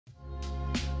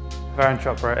Varun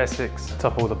Chopra, Essex,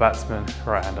 top order batsman,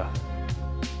 right-hander.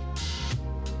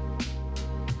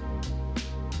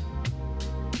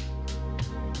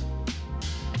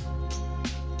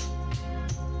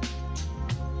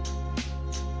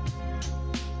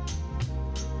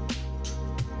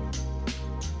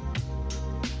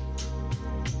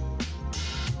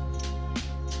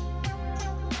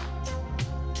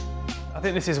 I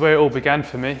think this is where it all began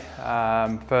for me.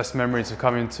 First memories of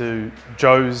coming to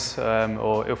Joe's,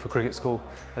 or Ilford Cricket School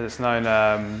as it's known,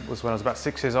 was when I was about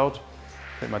 6 years old.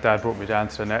 I think my dad brought me down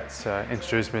to the nets,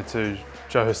 introduced me to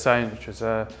Joe Hussain, which was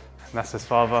Nasser's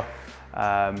father.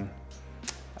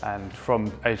 And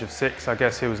from age of 6, I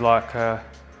guess he was like a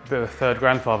bit of a third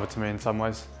grandfather to me in some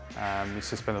ways. Used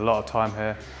to spend a lot of time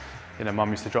here. You know, Mum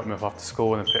used to drop me off after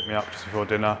school and then pick me up just before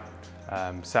dinner.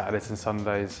 Saturdays and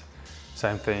Sundays,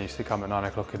 same thing, used to come at 9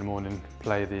 o'clock in the morning,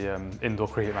 play the indoor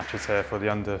cricket matches here for the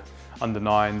under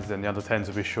 9s, then the under 10s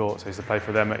would be short, so I used to play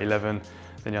for them at 11,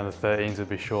 then the under 13s would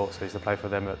be short, so I used to play for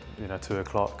them at 2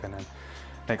 o'clock, and then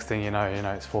next thing you know,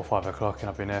 it's 4 or 5 o'clock and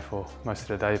I've been there for most of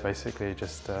the day basically,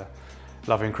 just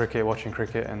loving cricket, watching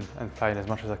cricket and playing as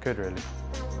much as I could really.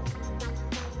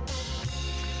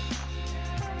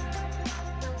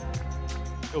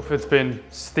 Ilford's been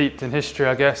steeped in history,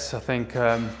 I guess. I think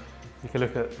you can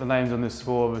look at the names on this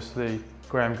wall, obviously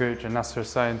Graham Gooch and Nasser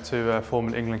Hussain, two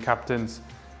former England captains.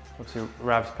 Obviously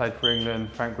Rav's played for England,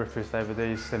 Frank Griffiths, David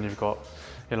East, then you've got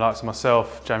your likes of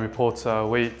myself, Jamie Porter,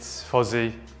 Wheats,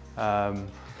 Fozzie.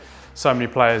 So many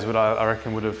players I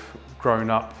reckon would have grown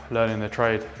up learning their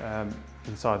trade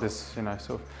inside this sort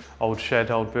of old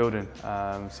shed, old building.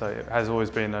 So it has always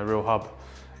been a real hub,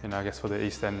 I guess for the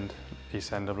East End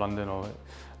of London or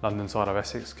London side of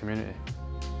Essex community.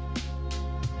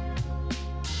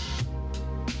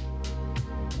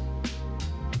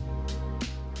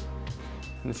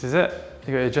 And this is it.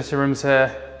 You've got your dressing rooms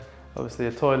here, obviously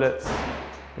your toilets.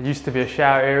 It used to be a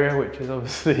shower area, which has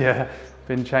obviously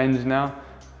been changed now.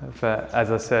 But as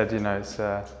I said, it's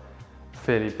a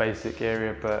fairly basic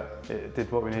area, but it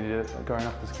did what we needed growing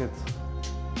up as kids.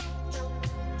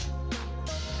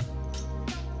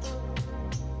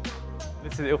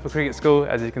 This is the Ilford Cricket School.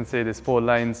 As you can see, there's 4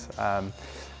 lanes.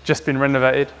 Just been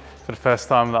renovated for the first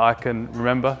time that I can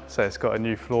remember. So it's got a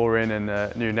new flooring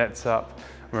and new nets up.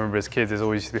 I remember as kids, there's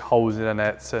always used to be holes in the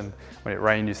nets, and when it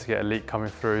rained, you used to get a leak coming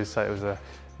through. So it was a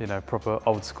proper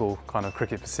old school kind of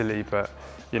cricket facility. But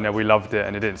we loved it,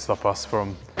 and it didn't stop us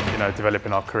from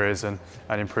developing our careers and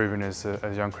improving as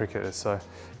young cricketers. So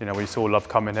we used to all love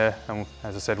coming here, and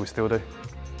as I said, we still do.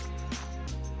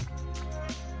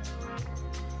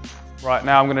 Right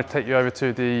now, I'm going to take you over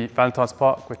to the Valentine's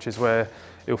Park, which is where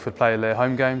Ilford play their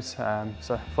home games.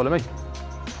 So follow me.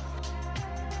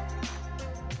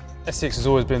 Essex has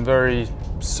always been very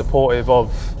supportive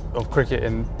of cricket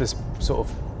in this sort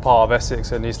of part of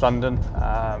Essex and East London.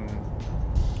 I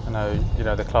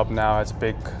know the club now has a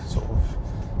big sort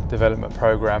of development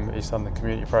programme, East London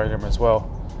Community Programme as well,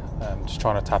 just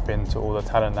trying to tap into all the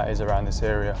talent that is around this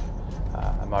area.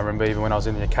 I remember even when I was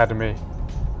in the academy,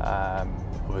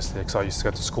 obviously because I used to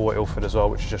go to school at Ilford as well,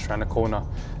 which is just around the corner.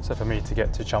 So for me to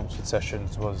get to Chelmsford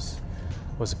sessions was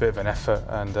a bit of an effort,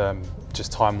 and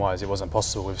just time-wise it wasn't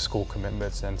possible with school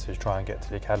commitments and to try and get to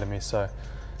the academy. So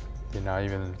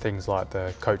even things like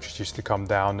the coaches used to come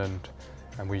down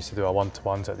and we used to do our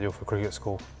one-to-ones at the Ilford Cricket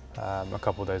School a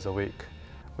couple of days a week,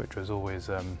 which was always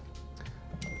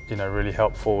really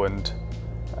helpful, and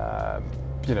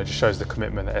just shows the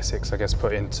commitment that Essex, I guess,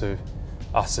 put into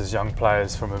us as young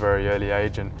players from a very early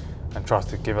age, and tries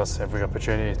to give us every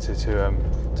opportunity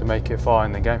to make it far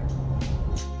in the game.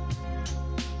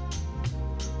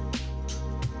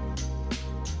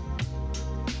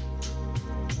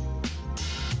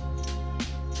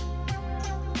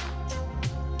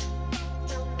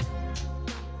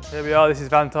 Here we are, this is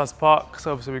Valentine's Park.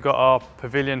 So obviously we've got our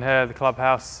pavilion here, the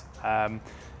clubhouse.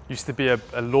 Used to be a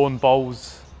lawn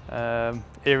bowls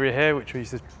area here, which we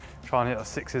used to try and hit our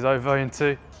sixes over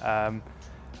into.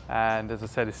 And as I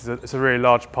said, it's a really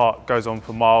large park, goes on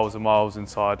for miles and miles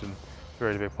inside, and it's a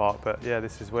really big park. But yeah,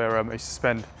 this is where I used to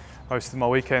spend most of my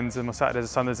weekends and my Saturdays and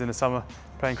Sundays in the summer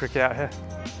playing cricket out here.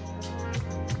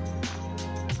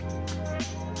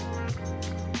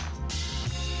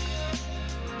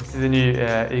 This is the new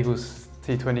Eagles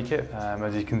T20 kit.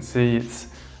 As you can see, it's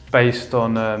based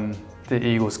on the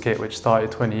Eagles kit, which started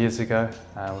 20 years ago.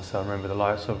 Also, I remember the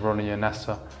likes of Ronnie and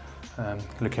Nasser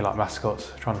looking like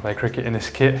mascots, trying to play cricket in this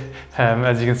kit.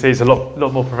 As you can see, it's a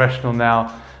lot more professional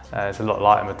now. It's a lot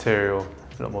lighter material,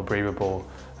 a lot more breathable,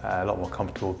 a lot more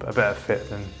comfortable, but a better fit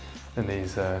than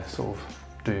these sort of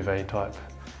duvet type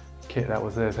kit that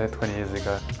was there 20 years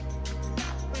ago.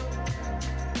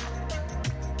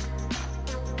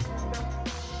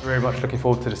 Very much looking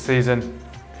forward to the season.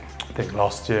 I think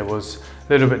last year was a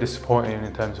little bit disappointing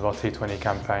in terms of our T20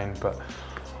 campaign, but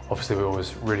obviously we were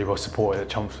always really well supported at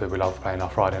Chelmsford. We love playing our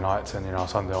Friday nights and our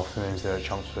Sunday afternoons there at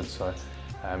Chelmsford, so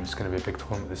it's going to be a big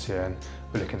tournament this year and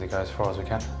we're looking to go as far as we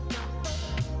can.